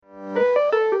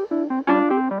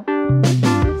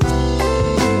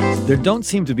There don't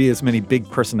seem to be as many big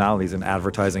personalities in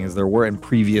advertising as there were in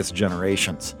previous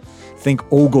generations. Think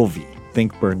Ogilvy,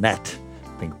 think Burnett,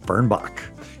 think Bernbach.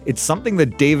 It's something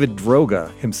that David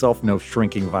Droga, himself no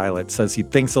shrinking violet, says he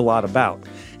thinks a lot about,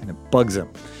 and it bugs him.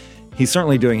 He's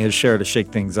certainly doing his share to shake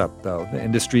things up, though. The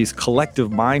industry's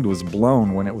collective mind was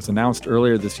blown when it was announced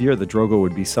earlier this year that Droga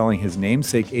would be selling his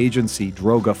namesake agency,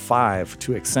 Droga5,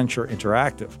 to Accenture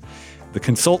Interactive. The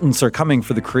consultants are coming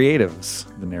for the creatives,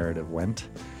 the narrative went.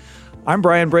 I'm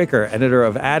Brian Breaker, editor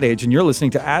of Ad Age, and you're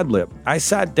listening to AdLib. I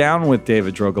sat down with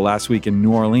David Droga last week in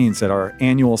New Orleans at our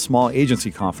annual small agency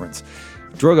conference.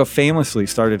 Droga famously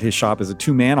started his shop as a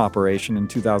two-man operation in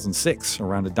 2006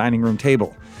 around a dining room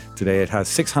table. Today it has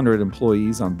 600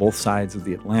 employees on both sides of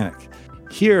the Atlantic.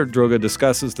 Here, Droga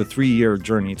discusses the 3-year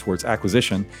journey towards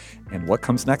acquisition and what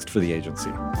comes next for the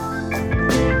agency.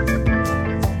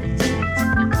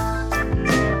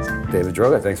 David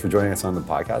Droga, thanks for joining us on the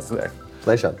podcast today.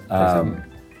 Pleasure.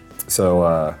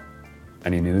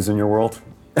 Any news in your world?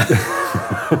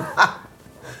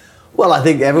 Well, I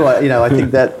think everyone, I think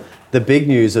that the big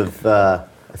news of a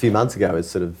few months ago has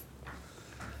sort of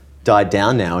died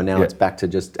down now, and now it's back to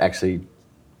just actually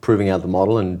proving out the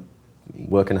model and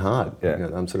working hard. Yeah.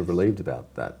 I'm sort of relieved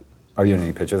about that. Are you in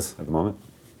any pitches at the moment?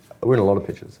 We're in a lot of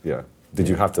pitches. Yeah. Did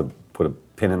you have to put a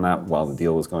pin in that while the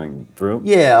deal was going through?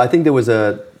 Yeah, I think there was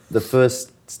the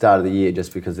first start of the year,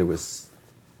 just because there was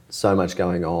so much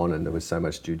going on and there was so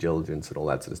much due diligence and all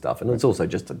that sort of stuff. And it's also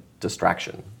just a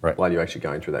distraction while you're actually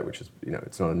going through that, which is,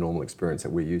 it's not a normal experience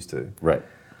that we're used to. Right.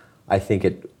 I think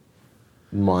it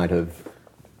might have,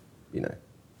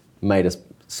 made us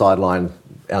sideline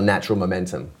our natural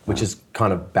momentum, which is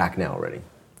kind of back now already.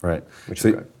 Right. Which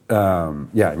is great. And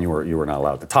you were not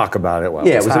allowed to talk about it while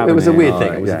it was a weird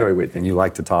thing. It was a very weird thing. And you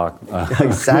like to talk.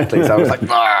 Exactly. So I was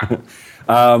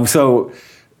like, So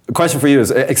the question for you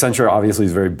is, Accenture obviously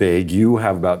is very big. You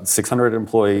have about 600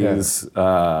 employees,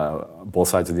 both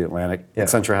sides of the Atlantic. Yeah.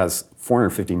 Accenture has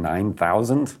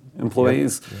 459,000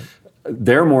 employees. Yeah.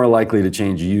 They're more likely to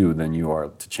change you than you are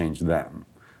to change them.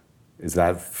 Is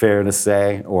that fair to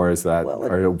say, or is that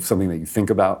something that you think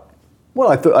about? Well,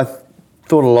 I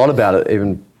thought a lot about it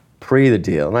even pre the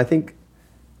deal, and I think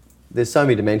there's so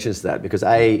many dimensions to that, because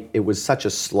it was such a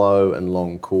slow and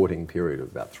long courting period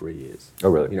of about 3 years. Oh,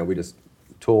 really? We just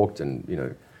talked, and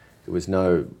there was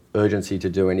no urgency to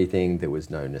do anything, there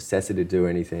was no necessity to do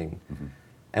anything,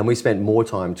 and we spent more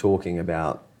time talking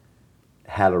about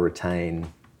how to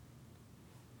retain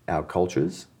our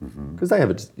cultures, because they have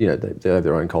they have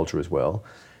their own culture as well,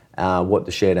 what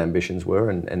the shared ambitions were,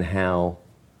 and how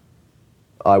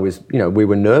I was, we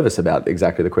were nervous about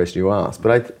exactly the question you asked,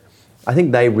 but I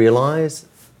think they realise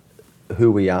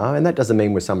who we are, and that doesn't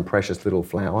mean we're some precious little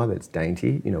flower that's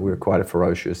dainty. We're quite a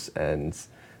ferocious and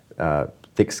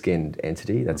thick-skinned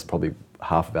entity. That's probably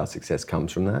half of our success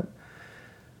comes from that.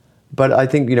 But I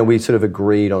think we sort of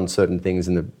agreed on certain things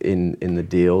in the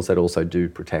deals that also do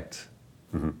protect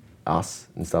us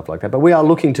and stuff like that. But we are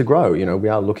looking to grow. We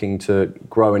are looking to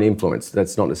grow and influence.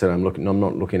 That's not necessarily I'm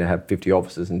not looking to have 50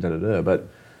 offices and da-da-da, but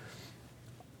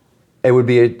it would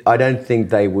be, I don't think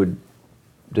they would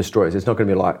destroy us. It's not going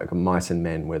to be like a Mice and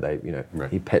Men where they,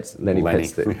 Lenny pets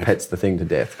the thing to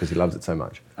death because he loves it so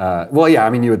much.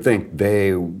 You would think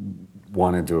they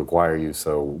wanted to acquire you,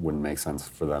 so it wouldn't make sense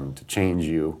for them to change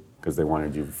you because they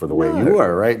wanted you for the way you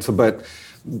were, right? So, but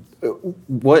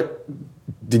what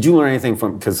did you learn anything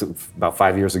from? Because about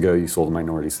 5 years ago, you sold a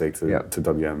minority stake to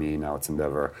WME. Now it's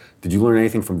Endeavor. Did you learn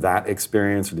anything from that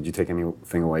experience, or did you take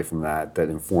anything away from that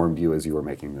informed you as you were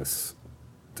making this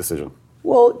decision?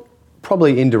 Well,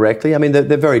 probably indirectly. I mean,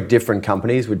 they're very different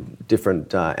companies with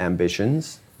different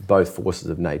ambitions, both forces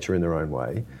of nature in their own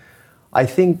way. I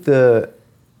think the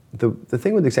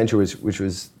thing with Accenture which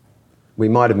was, we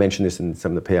might have mentioned this in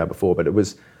some of the PR before, but it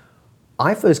was,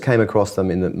 I first came across them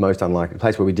in the most unlikely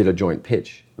place where we did a joint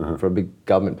pitch for a big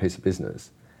government piece of business.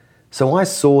 So I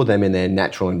saw them in their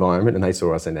natural environment, and they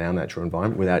saw us in our natural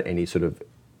environment without any sort of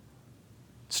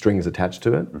strings attached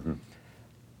to it.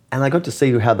 And I got to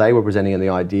see how they were presenting and the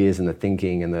ideas and the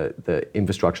thinking and the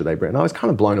infrastructure they bring. And I was kind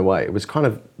of blown away. It was kind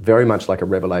of very much like a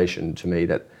revelation to me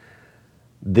that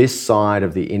this side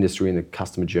of the industry and the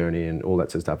customer journey and all that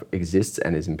sort of stuff exists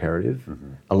and is imperative,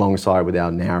 alongside with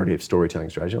our narrative storytelling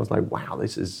strategy. I was like, wow,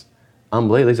 this is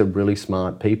unbelievable. These are really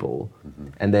smart people,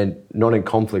 and they're not in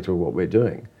conflict with what we're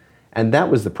doing. And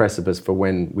that was the precipice for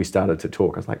when we started to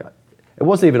talk. I was like, it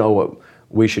wasn't even,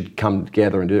 we should come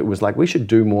together and do it. It was like, we should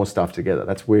do more stuff together.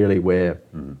 That's really where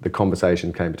the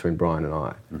conversation came between Brian and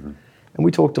I. And we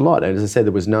talked a lot. And as I said,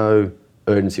 there was no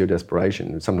urgency or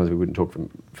desperation. Sometimes we wouldn't talk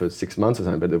for 6 months or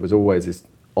something, but there was always this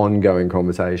ongoing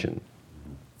conversation.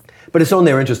 But it's not in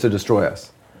their interest to destroy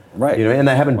us. Right. And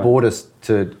they haven't bought us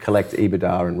to collect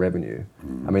EBITDA and revenue.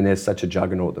 I mean, they're such a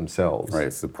juggernaut themselves. Right,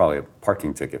 it's probably a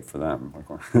parking ticket for them.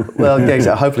 Well, yeah,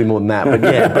 exactly. Hopefully more than that. But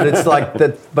yeah, but it's like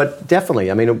that. But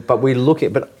definitely, I mean,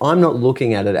 but I'm not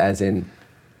looking at it as in,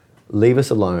 leave us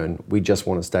alone. We just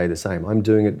want to stay the same. I'm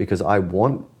doing it because I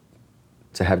want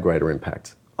to have greater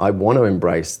impact. I want to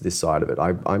embrace this side of it.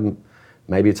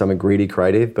 Maybe I'm a greedy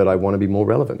creative, but I want to be more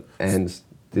relevant, and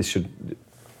this should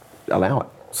allow it.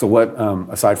 So what,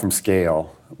 aside from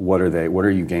scale, what are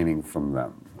you gaining from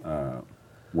them?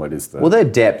 What is the... Well, their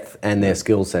depth and their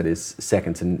skill set is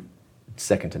second to none.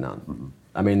 Mm-hmm.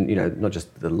 I mean, not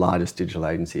just the largest digital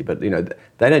agency, but, they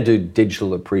don't do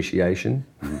digital appreciation.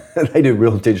 Mm-hmm. They do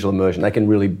real digital immersion. They can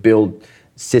really build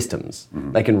systems.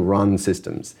 Mm-hmm. They can run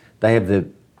systems. They have the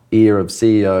ear of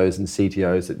CEOs and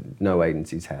CTOs that no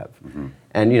agencies have. Mm-hmm.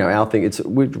 And, our thing,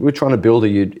 we're trying to build a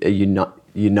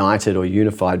united or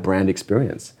unified brand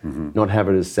experience, not have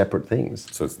it as separate things.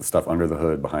 So it's the stuff under the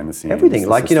hood, behind the scenes. Everything.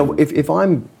 Like, if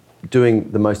I'm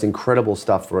doing the most incredible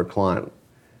stuff for a client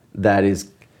that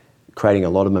is creating a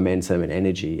lot of momentum and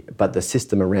energy, but the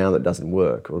system around it doesn't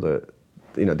work, or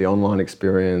the online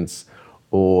experience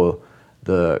or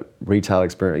the retail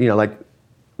experience,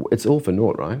 it's all for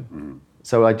naught, right? Mm.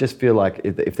 So I just feel like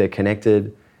if they're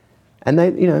connected, and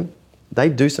they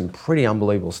do some pretty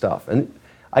unbelievable stuff. And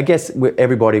I guess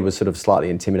everybody was sort of slightly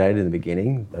intimidated in the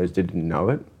beginning, those who didn't know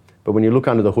it. But when you look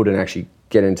under the hood and actually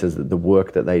get into the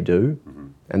work that they do,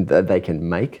 and that they can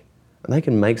make, and they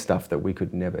can make stuff that we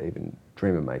could never even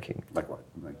dream of making. Like what?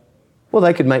 Well,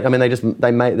 they could make. I mean,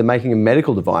 they're making a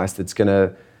medical device that's going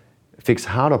to fix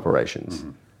heart operations.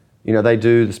 Mm-hmm. They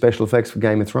do the special effects for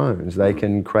Game of Thrones. They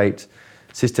can create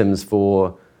systems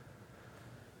for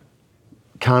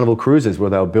Carnival cruises where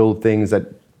they'll build things that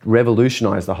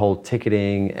revolutionize the whole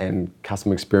ticketing and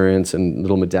customer experience and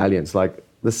little medallions, like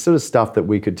the sort of stuff that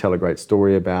we could tell a great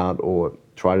story about or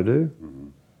try to do. Mm-hmm.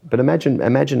 But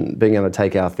imagine being able to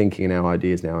take our thinking and our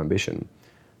ideas and our ambition,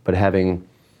 but having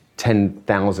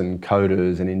 10,000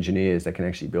 coders and engineers that can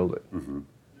actually build it. Mm-hmm.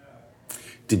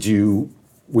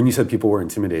 When you said people were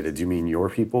intimidated, do you mean your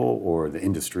people or the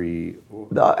industry?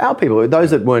 Our people,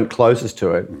 those that weren't closest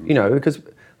to it, because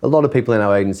a lot of people in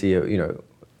our agency are,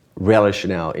 relish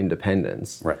in our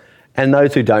independence. Right. And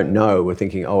those who don't know were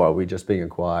thinking, are we just being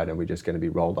acquired and we're just going to be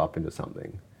rolled up into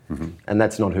something? Mm-hmm. And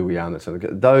that's not who we are.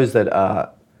 Those that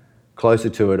are closer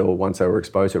to it, or once they were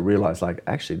exposed to it, realized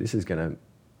actually this is going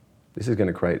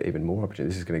to create even more opportunity.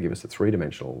 This is going to give us a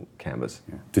three-dimensional canvas.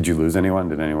 Yeah. Did you lose anyone?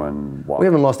 Did anyone walk? We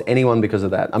haven't lost anyone because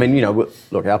of that. I mean,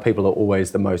 look, our people are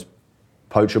always the most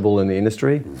poachable in the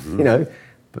industry,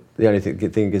 but the only thing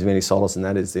that gives me any solace in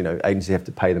that is, agencies have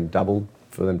to pay them double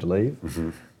for them to leave. Mm-hmm.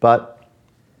 But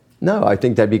no, I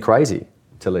think they'd be crazy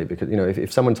to leave because,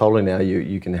 if someone told me now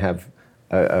you can have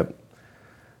a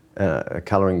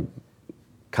colouring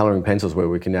pencils where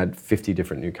we can add 50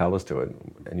 different new colours to it,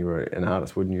 and you were an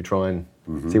artist, wouldn't you try and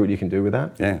see what you can do with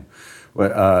that? Yeah.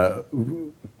 Well,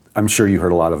 I'm sure you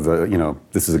heard a lot of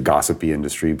this is a gossipy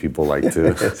industry. People like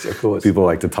to, yes, of course. People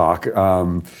like to talk.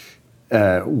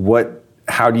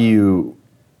 How do you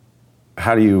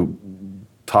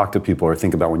talk to people or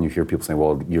think about when you hear people saying,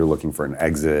 well, you're looking for an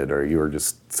exit or you're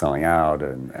just selling out?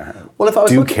 And well, if I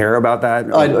was do you care about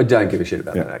that? I don't give a shit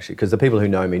about that, actually, because the people who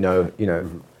know me know,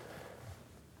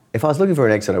 if I was looking for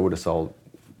an exit, I would have sold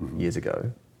years ago.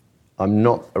 I'm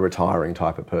not a retiring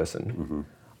type of person. Mm-hmm.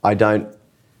 I don't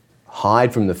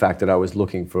hide from the fact that I was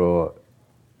looking for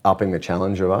upping the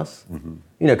challenge of us. Mm-hmm.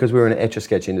 Because we're in an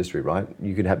Etch-a-Sketch industry, right?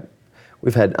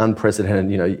 We've had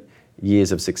unprecedented,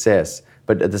 years of success,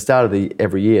 but at the start of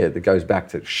every year, that goes back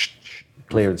to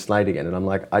clear and slate again. And I'm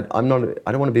like, I don't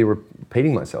want to be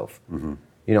repeating myself. Mm-hmm.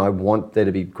 I want there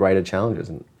to be greater challenges.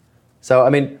 And so, I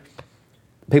mean,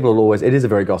 people will always, it is a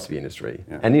very gossipy industry.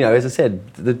 Yeah. And, as I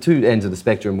said, the two ends of the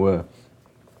spectrum were,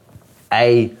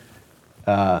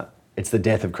 it's the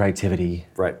death of creativity.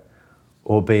 Right.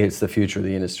 Or B, it's the future of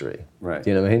the industry. Right.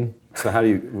 Do you know what I mean? So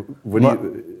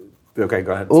okay,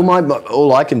 go ahead.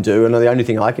 All I can do, and the only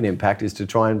thing I can impact, is to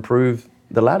try and prove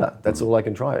the latter. That's all I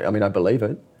can try. I mean, I believe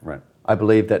it. Right. I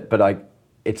believe that, but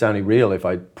it's only real if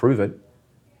I prove it.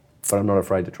 But I'm not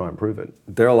afraid to try and prove it.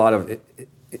 There are a lot of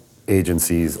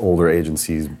agencies, older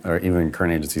agencies, or even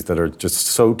current agencies that are just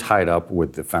so tied up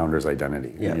with the founder's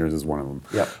identity. Yeah. And yours is one of them.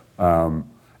 Yep.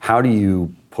 How do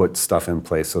you put stuff in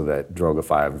place so that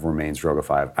Droga5 remains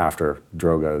Droga5 after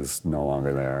Droga is no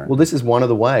longer there? Well, this is one of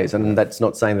the ways, and that's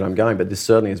not saying that I'm going, but this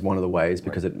certainly is one of the ways,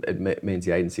 because it means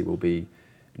the agency will be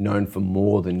known for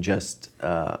more than just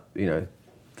the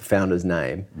founder's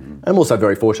name. Mm-hmm. I'm also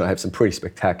very fortunate. I have some pretty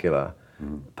spectacular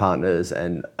partners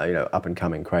and up and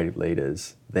coming creative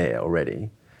leaders there already.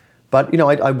 But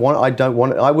I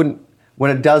wouldn't. When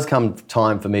it does come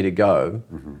time for me to go,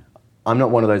 I'm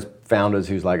not one of those founders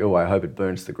who's like, oh, I hope it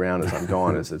burns to the ground as I'm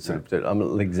gone.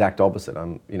 I'm the exact opposite.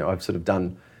 I've sort of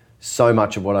done so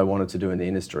much of what I wanted to do in the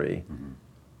industry.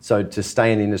 So to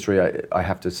stay in the industry, I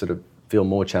have to sort of feel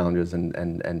more challenges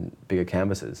and bigger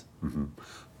canvases.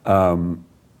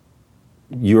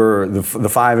 You're the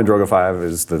five in Droga5,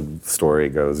 as the story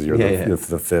goes. You're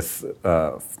the fifth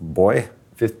boy.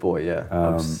 Fifth boy,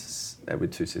 yeah.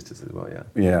 With two sisters as well, yeah.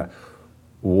 Yeah.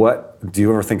 What do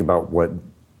you ever think about what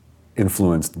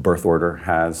influence birth order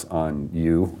has on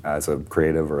you as a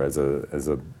creative or as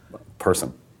a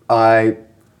person? I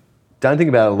don't think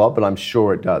about it a lot, but I'm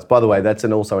sure it does. By the way, that's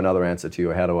also another answer to you.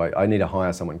 How do I need to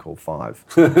hire someone called Five.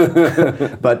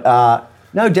 But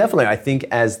no, definitely. I think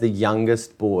as the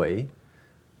youngest boy,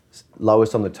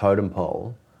 lowest on the totem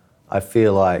pole, I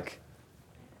feel like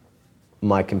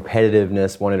my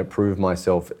competitiveness, wanting to prove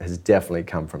myself, has definitely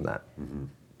come from that.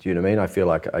 Do you know what I mean? I feel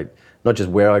like not just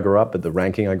where I grew up, but the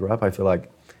ranking I grew up, I feel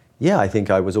like, I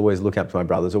think I was always looking up to my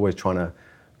brothers, always trying to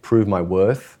prove my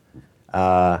worth.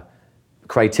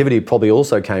 Creativity probably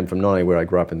also came from not only where I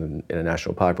grew up in a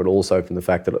national park, but also from the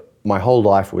fact that my whole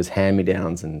life was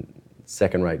hand-me-downs and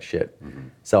second-rate shit.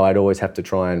 So I'd always have to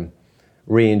try and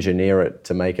re-engineer it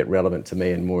to make it relevant to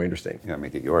me and more interesting. Yeah,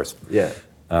 make it yours. Yeah.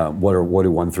 What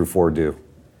do 1 through 4 do?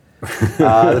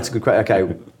 That's a good question.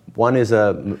 Okay, 1 is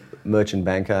a merchant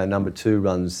banker. Number 2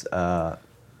 runs one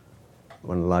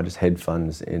of the largest hedge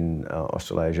funds in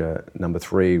Australasia. Number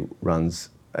 3 runs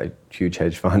a huge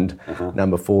hedge fund.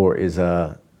 Number 4 is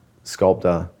a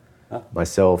sculptor.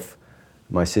 Myself.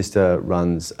 My sister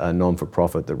runs a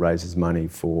non-for-profit that raises money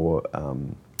for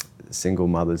single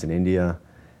mothers in India.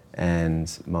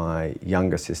 And my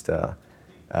younger sister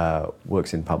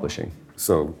works in publishing.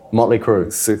 So Motley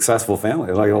Crue. Successful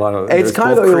family, like a lot of. It's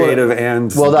kind of creative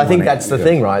and. Well, I think that's the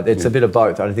thing, right? It's a bit of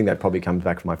both. I think that probably comes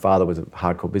back from my father was a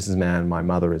hardcore businessman. My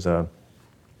mother is a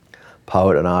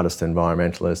poet, an artist,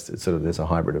 environmentalist. It's sort of there's a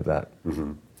hybrid of that.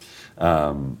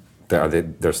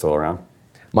 They're still around.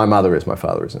 My mother is. My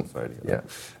father isn't. Yeah.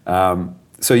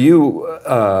 So you.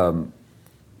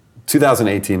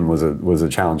 2018 was a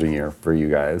challenging year for you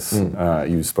guys.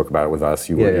 You spoke about it with us.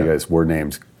 You guys were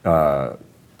named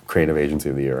Creative Agency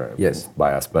of the Year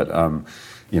by us. But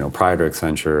prior to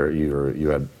Accenture, you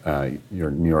had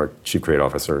your New York Chief Creative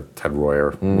Officer Ted Royer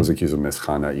was accused of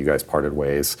misconduct. You guys parted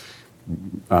ways.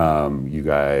 You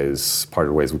guys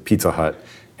parted ways with Pizza Hut,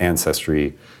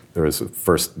 Ancestry. There was a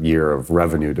first year of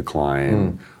revenue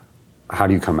decline. How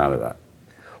do you come out of that?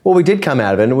 Well, we did come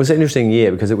out of it, and it was an interesting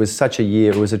year because it was such a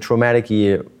year. It was a traumatic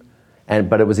year,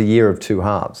 but it was a year of two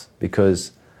halves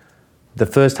because the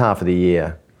first half of the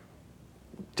year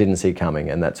didn't see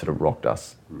coming, and that sort of rocked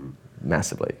us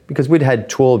massively because we'd had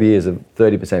 12 years of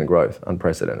 30% growth,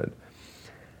 unprecedented.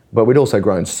 But we'd also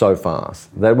grown so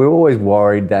fast that we were always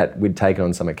worried that we'd taken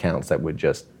on some accounts that we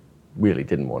just really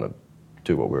didn't want to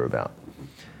do what we were about.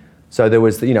 So there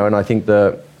was, and I think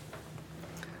the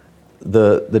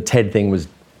TED thing was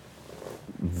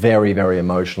very, very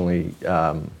emotionally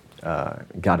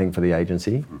gutting for the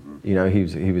agency. He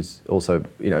was also,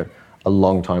 a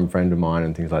long-time friend of mine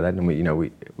and things like that. And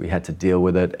we had to deal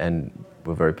with it, and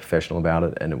we're very professional about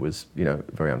it. And it was,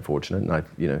 very unfortunate.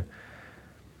 And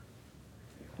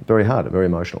very hard, very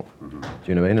emotional. Do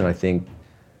you know what I mean? And I think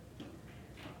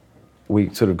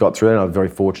we sort of got through it. And I'm very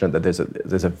fortunate that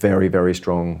there's a very, very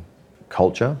strong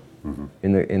culture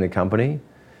in the company.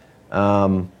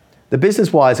 The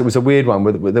business-wise, it was a weird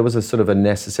one. There was a sort of a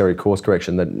necessary course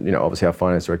correction that, obviously our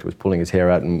finance director was pulling his hair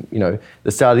out. And,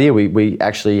 the start of the year, we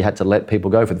actually had to let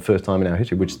people go for the first time in our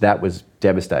history, which that was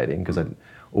devastating because I'd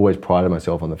always prided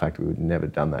myself on the fact that we'd never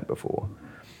done that before.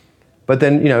 But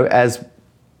then, as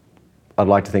I'd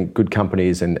like to think good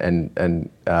companies and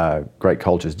great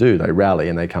cultures do, they rally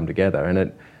and they come together. And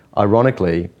it,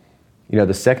 ironically,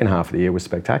 the second half of the year was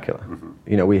spectacular.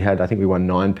 I think we won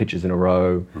 9 pitches in a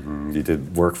row. You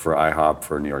did work for IHOP,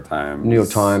 for New York Times. New York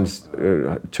Times,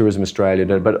 Tourism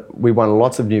Australia, but we won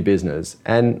lots of new business.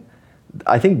 And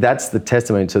I think that's the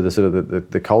testament to the sort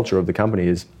of the culture of the company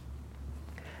is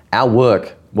our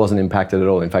work wasn't impacted at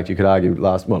all. In fact, you could argue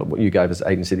you gave us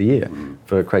Agency of the Year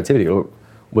for creativity. It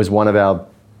was one of our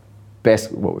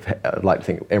best, I'd like to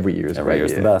think every year is a great year.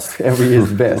 Every year's the best. Every year's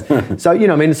the best.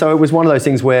 So, so it was one of those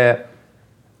things where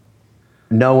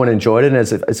no one enjoyed it, and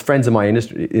as friends in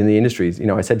in the industries,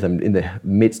 I said to them in the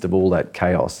midst of all that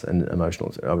chaos and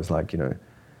emotional, I was like,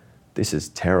 this is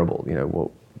terrible,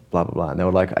 blah, blah, blah. And they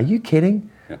were like, are you kidding?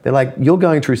 They're like, you're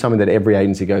going through something that every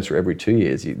agency goes through every 2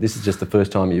 years. This is just the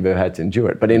first time you've ever had to endure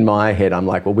it. But in my head, I'm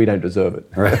like, well, we don't deserve it.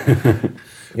 Right.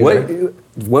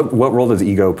 What role does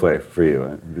ego play for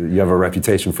you? You have a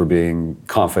reputation for being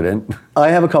confident. I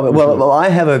have a comment. Well,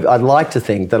 I'd like to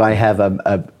think that I have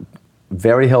a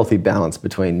very healthy balance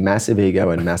between massive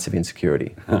ego and massive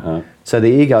insecurity. So the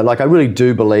ego, like I really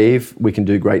do believe we can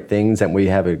do great things and we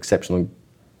have an exceptional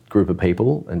group of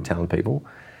people and talented people.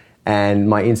 And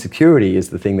my insecurity is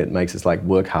the thing that makes us like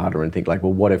work harder and think like,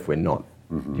 well, what if we're not?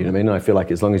 Do you know what I mean? And I feel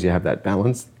like as long as you have that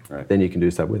balance, then you can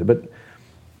do stuff with it. But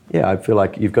yeah, I feel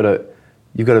like you've got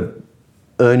to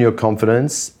earn your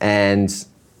confidence, and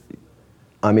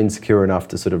I'm insecure enough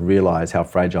to sort of realize how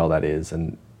fragile that is.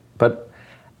 But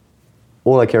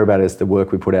all I care about is the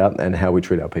work we put out and how we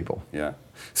treat our people. Yeah.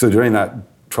 So during that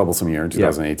troublesome year,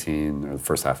 2018, or the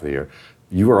first half of the year,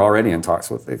 you were already in talks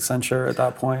with Accenture at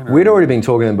that point? Or? We'd already been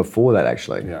talking to them before that,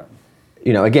 actually. Yeah.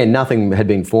 You know, again, nothing had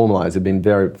been formalised. It had been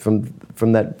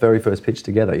from that very first pitch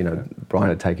together. You know, Brian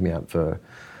had taken me out for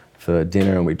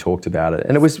dinner and we talked about it.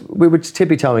 And we were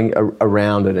tippy-toeing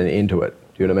around it and into it.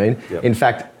 Do you know what I mean? Yep. In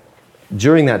fact,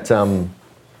 during that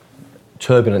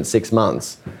turbulent 6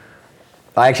 months,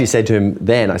 I actually said to him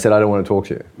then, I said, I don't want to talk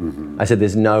to you. I said,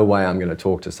 there's no way I'm going to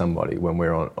talk to somebody when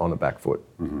we're on a back foot.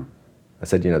 I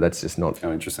said, you know, that's just not...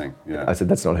 Oh, interesting, yeah. I said,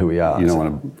 that's not who we are. You don't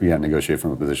want to negotiate from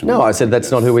a position... No, I said,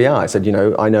 that's not who we are. I said, you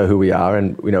know, I know who we are,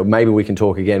 and, you know, maybe we can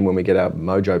talk again when we get our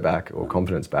mojo back or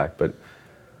confidence back, but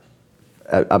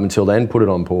up until then, put it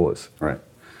on pause. Right.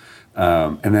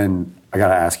 And then I got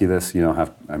to ask you this. You don't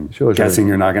have... I'm guessing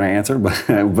you're not going to answer,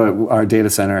 but our data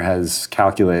center has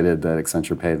calculated that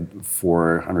Accenture paid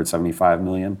 $475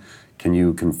 million. Can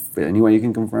you... any way you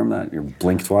can confirm that? You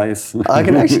blink twice? I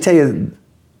can actually tell you...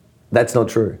 That's not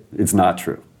true. It's not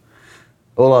true.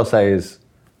 All I'll say is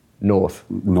north.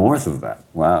 North of that?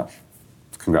 Wow.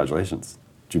 Congratulations.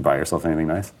 Did you buy yourself anything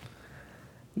nice?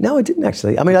 No, I didn't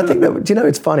actually. I mean, I think that, do you know,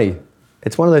 it's funny.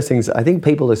 It's one of those things, I think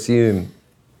people assume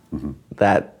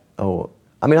that,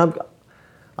 I mean, I've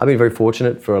been very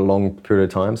fortunate for a long period of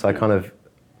time, so I kind of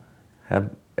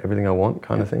have everything I want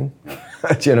kind of thing.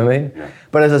 Do you know what I mean? Yeah.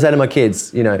 But as I said to my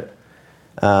kids, you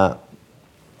know,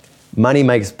 money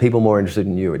makes people more interested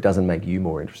in you. It doesn't make you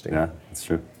more interesting. Yeah, that's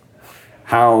true.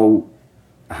 How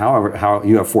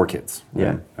you have 4 kids.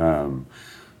 Right? Yeah.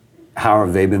 How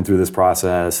have they been through this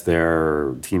process?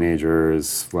 They're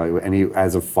teenagers.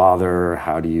 As a father,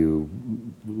 how do you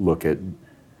look at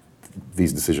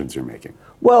these decisions you're making?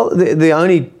 Well, the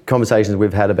only conversations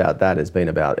we've had about that has been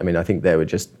about, I mean, I think they were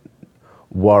just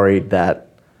worried that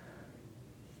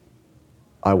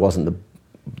I wasn't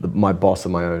my boss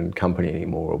of my own company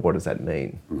anymore, or what does that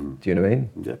mean? Do you know what I mean?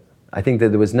 Yeah. I think that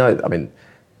there was no, I mean,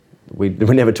 we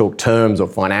never talk terms or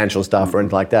financial stuff or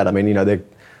anything like that. I mean, you know, they're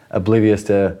oblivious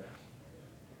to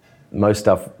most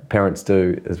stuff parents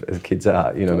do as kids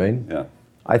are, you know what I mean? Yeah.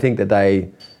 I think that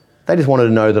they just wanted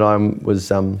to know that I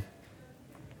was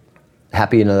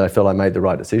happy and that I felt I made the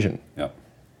right decision. Yeah.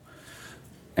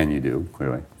 And you do,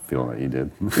 clearly, feel that you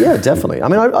did. Yeah, definitely. I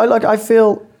mean, I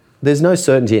feel there's no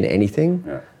certainty in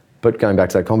anything, but going back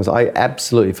to that conversation, I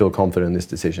absolutely feel confident in this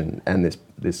decision and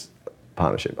this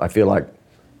partnership. I feel like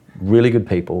really good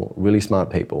people, really smart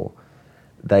people,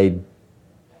 they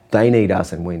need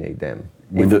us and we need them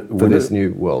for this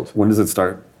new world. When does it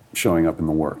start showing up in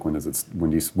the work? When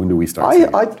do we start seeing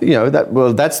it? You know,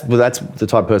 that's the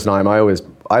type of person I am.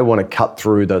 I want to cut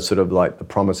through the sort of like the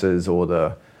promises or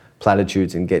the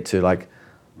platitudes and get to like,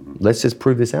 let's just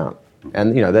prove this out.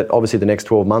 And you know that obviously the next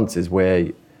 12 months is where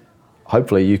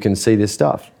hopefully you can see this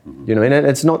stuff. You know, and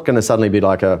it's not going to suddenly be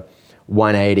like a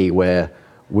 180 where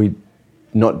we're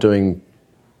not doing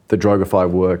the Droga5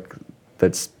 work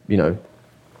that's, you know,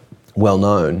 well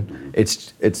known.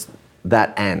 It's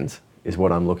that and is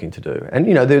what I'm looking to do. And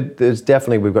you know, there's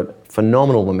definitely, we've got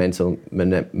phenomenal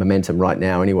momentum right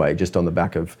now anyway, just on the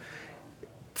back of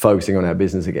focusing on our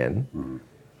business again.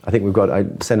 I think I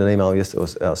sent an email yesterday,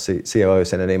 or our COO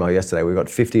sent an email yesterday, we've got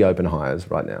 50 open hires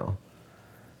right now.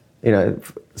 You know,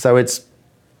 so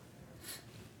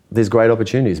there's great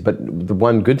opportunities, but the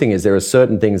one good thing is there are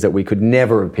certain things that we could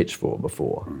never have pitched for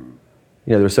before.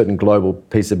 You know, there are certain global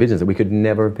pieces of business that we could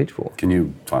never have pitched for. Can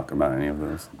you talk about any of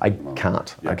those? I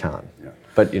can't. Yeah.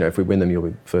 But you know, if we win them, you'll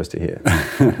be first to hear.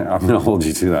 I'm going to hold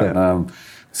you to that. Yeah.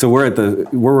 So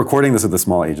we're recording this at the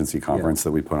Small Agency Conference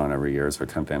that we put on every year. It's our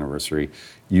 10th anniversary.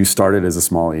 You started as a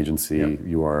small agency. Yep.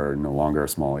 You are no longer a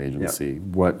small agency. Yep.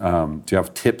 What do you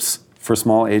have tips for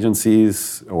small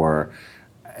agencies or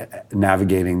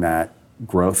navigating that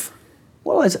growth?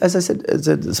 Well, as I said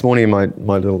this morning in my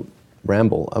little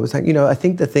ramble, I was saying, you know, I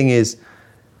think the thing is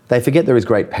they forget there is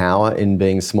great power in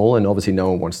being small, and obviously no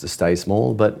one wants to stay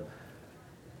small, but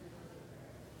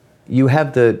you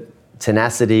have the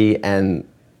tenacity and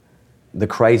the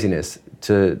craziness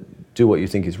to do what you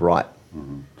think is right.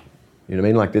 Mm-hmm. You know what I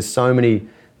mean? Like there's so many,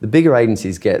 the bigger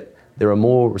agencies get, there are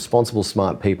more responsible,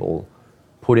 smart people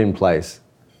put in place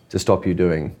to stop you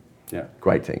doing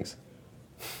great things.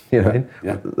 You know what I mean?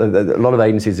 Yeah. A lot of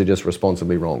agencies are just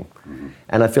responsibly wrong. Mm-hmm.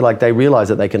 And I feel like they realize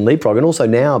that they can leapfrog. And also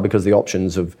now, because the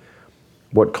options of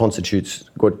what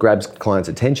grabs clients'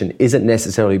 attention isn't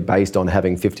necessarily based on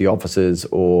having 50 offices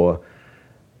or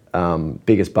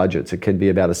biggest budgets. It could be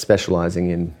about specializing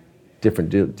in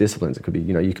different disciplines. It could be,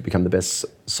 you could become the best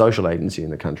social agency in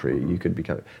the country. You could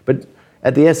become, but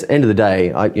at the end of the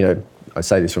day, I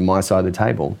say this from my side of the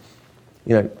table,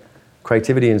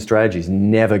 creativity and strategy is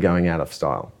never going out of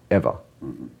style, ever.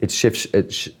 Mm-hmm. It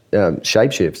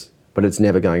shape shifts, but it's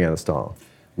never going out of style.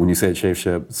 When you say it shape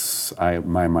shifts,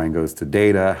 my mind goes to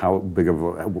data. How big of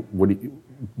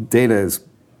data has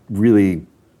really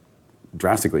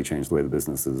drastically changed the way the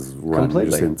business is run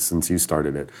since you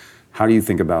started it. How do you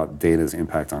think about data's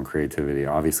impact on creativity?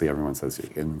 Obviously, everyone says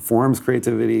it informs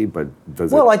creativity, but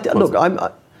does it? Well, look,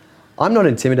 I'm not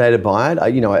intimidated by it. I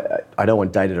don't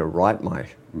want data to write my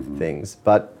things,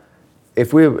 but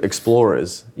if we're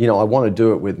explorers, I want to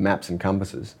do it with maps and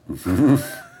compasses. Do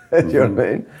you know what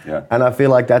I mean? Yeah. And I feel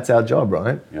like that's our job,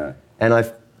 right? Yeah.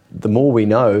 And the more we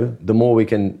know, the more we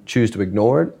can choose to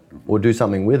ignore it or do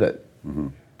something with it. Mm-hmm.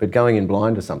 But going in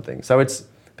blind to something. So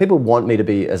people want me to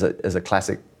be, as a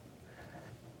classic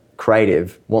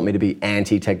creative, want me to be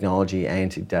anti-technology,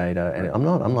 anti-data, and I'm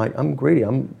not. I'm greedy.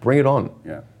 Bring it on.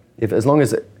 Yeah. As long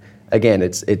as, again,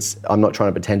 I'm not trying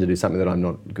to pretend to do something that I'm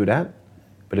not good at,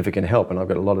 but if it can help, and I've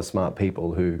got a lot of smart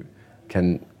people who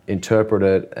can interpret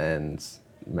it and,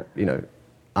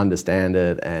 understand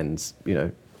it and,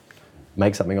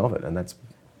 make something of it,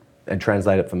 and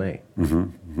translate it for me.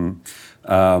 Mm-hmm.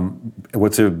 Mm-hmm.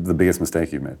 What's the biggest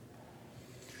mistake you've made?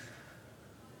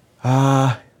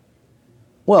 Well,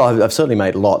 I've certainly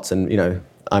made lots, and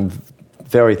I'm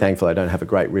very thankful I don't have a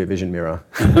great rear vision mirror.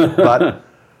 But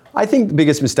I think the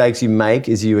biggest mistakes you make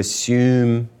is you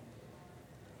assume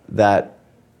that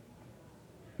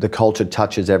the culture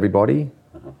touches everybody,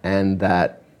 and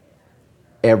that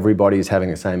everybody is having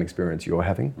the same experience you're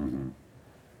having. Mm-hmm.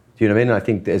 Do you know what I mean? And I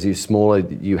think as you're smaller,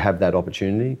 you have that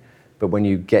opportunity. But when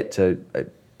you get to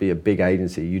be a big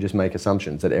agency, you just make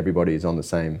assumptions that everybody is on the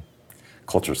same.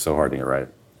 Culture's so hard to get right.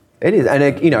 It is, and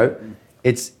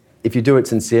it's if you do it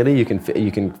sincerely, you can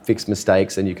fix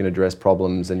mistakes and you can address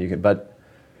problems but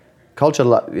culture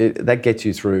that gets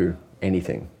you through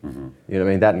anything. Mm-hmm. You know what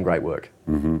I mean? That and great work.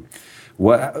 Mm-hmm.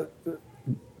 What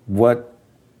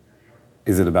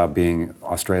is it about being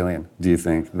Australian, do you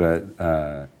think,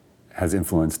 that has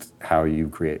influenced how you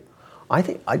create? I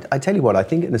think I tell you what, I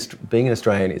think being an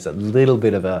Australian is a little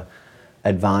bit of a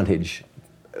advantage,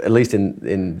 at least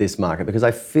in this market, because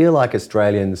I feel like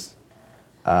Australians,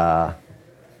 I'd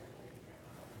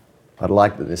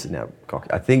like that this is now cocky.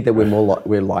 I think that we're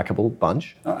a likable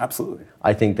bunch. Oh, absolutely.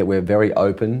 I think that we're very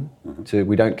open to,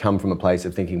 we don't come from a place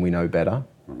of thinking we know better.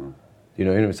 Mm-hmm.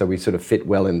 So we sort of fit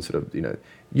well in sort of,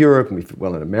 Europe, and we fit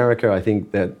well in America. I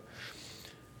think that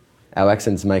our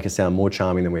accents make us sound more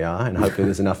charming than we are, and hopefully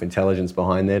there's enough intelligence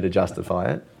behind there to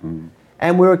justify it. Mm.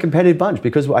 And we're a competitive bunch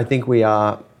because I think we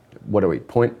are,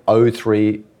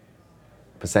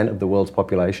 0.03% of the world's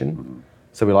population. Mm-hmm.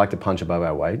 So we like to punch above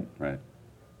our weight. Right.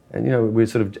 And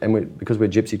because we're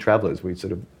gypsy travelers, we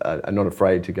sort of are not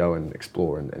afraid to go and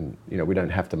explore, and we don't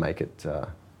have to make it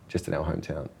just in our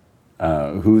hometown.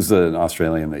 Who's an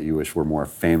Australian that you wish were more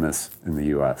famous in the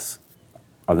US,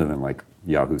 other than like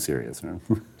Yahoo Serious?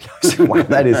 Wow,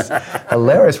 that is a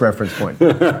hilarious reference point.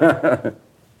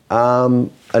 An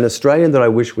Australian that I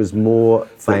wish was more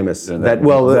famous.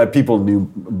 That people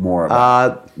knew more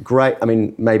about. Great. I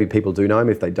mean, maybe people do know him.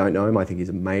 If they don't know him, I think he's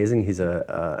amazing. He's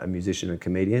a musician and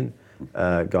comedian,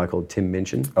 a guy called Tim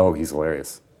Minchin. Oh, he's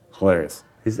hilarious. Hilarious.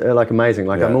 He's amazing.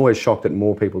 I'm always shocked that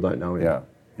more people don't know him. Yeah.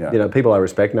 Yeah. People I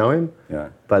respect know him. Yeah.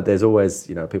 But there's always,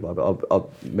 people, I'll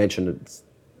mention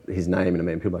his name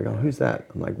and people are like, oh, who's that?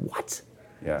 I'm like, what?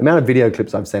 Yeah. The amount of video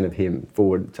clips I've sent of him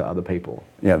forward to other people.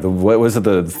 Yeah, what was it,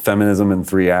 the Feminism in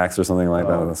 3 Acts or something like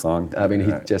that in the song? I mean,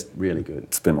 he's just really good.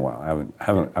 It's been a while.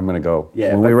 I'm going to go.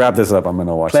 Yeah, when we wrap this up, I'm going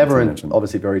to watch. Clever and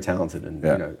obviously very talented, and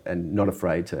and not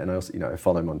afraid to. And I also, I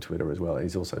follow him on Twitter as well.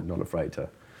 He's also not afraid to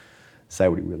say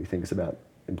what he really thinks about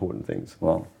important things.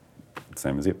 Well,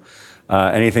 same as you.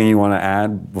 Anything you want to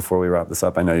add before we wrap this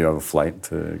up? I know you have a flight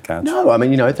to catch. No, I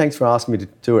mean, thanks for asking me to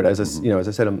do it. As I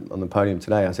said on the podium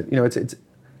today, I said,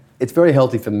 it's very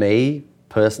healthy for me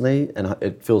personally, and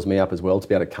it fills me up as well to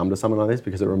be able to come to something like this,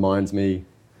 because it reminds me,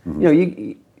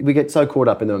 we get so caught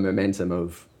up in the momentum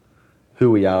of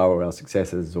who we are or our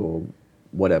successes or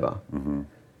whatever. And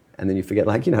then you forget,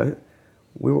 I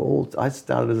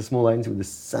started as a small agency with the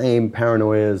same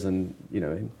paranoias and,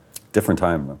 Different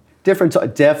time, though.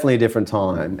 Definitely a different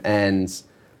time, and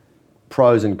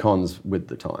pros and cons with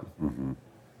the time.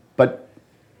 But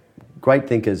great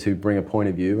thinkers who bring a point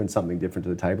of view and something different to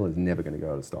the table is never going to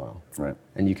go out of style. Right.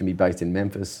 And you can be based in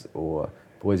Memphis or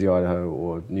Boise, Idaho,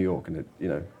 or New York, and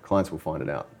clients will find it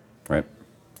out. Right.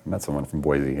 I met someone from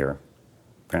Boise here.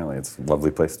 Apparently, it's a lovely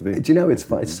place to be. Do you know, it's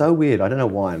so weird. I don't know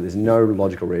why. There's no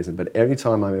logical reason, but every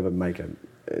time I ever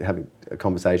having a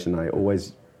conversation, I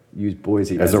always use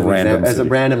Boise as a random, I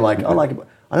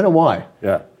don't know why.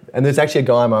 Yeah. And there's actually a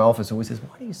guy in my office who always says,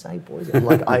 "Why do you say Boise?" I'm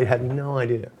like, I have no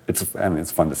idea. It's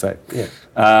fun to say. Yeah.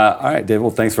 All right, Dave. Well,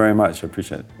 thanks very much. I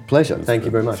appreciate it. Pleasure. Thank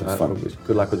you very much. Fun.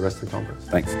 Good luck with the rest of the conference.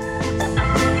 Thanks.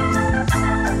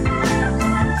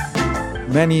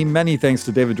 Many, many thanks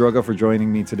to David Droga for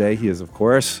joining me today. He is, of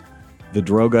course, the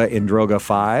Droga in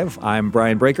Droga5. I'm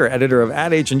Brian Breaker, editor of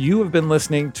Ad Age, and you have been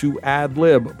listening to Ad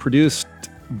Lib, produced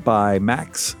by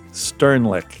Max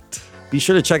Sternlicht. Be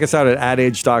sure to check us out at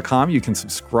adage.com. You can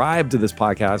subscribe to this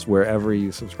podcast wherever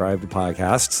you subscribe to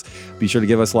podcasts. Be sure to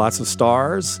give us lots of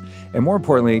stars. And more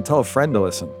importantly, tell a friend to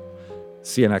listen.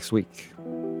 See you next week.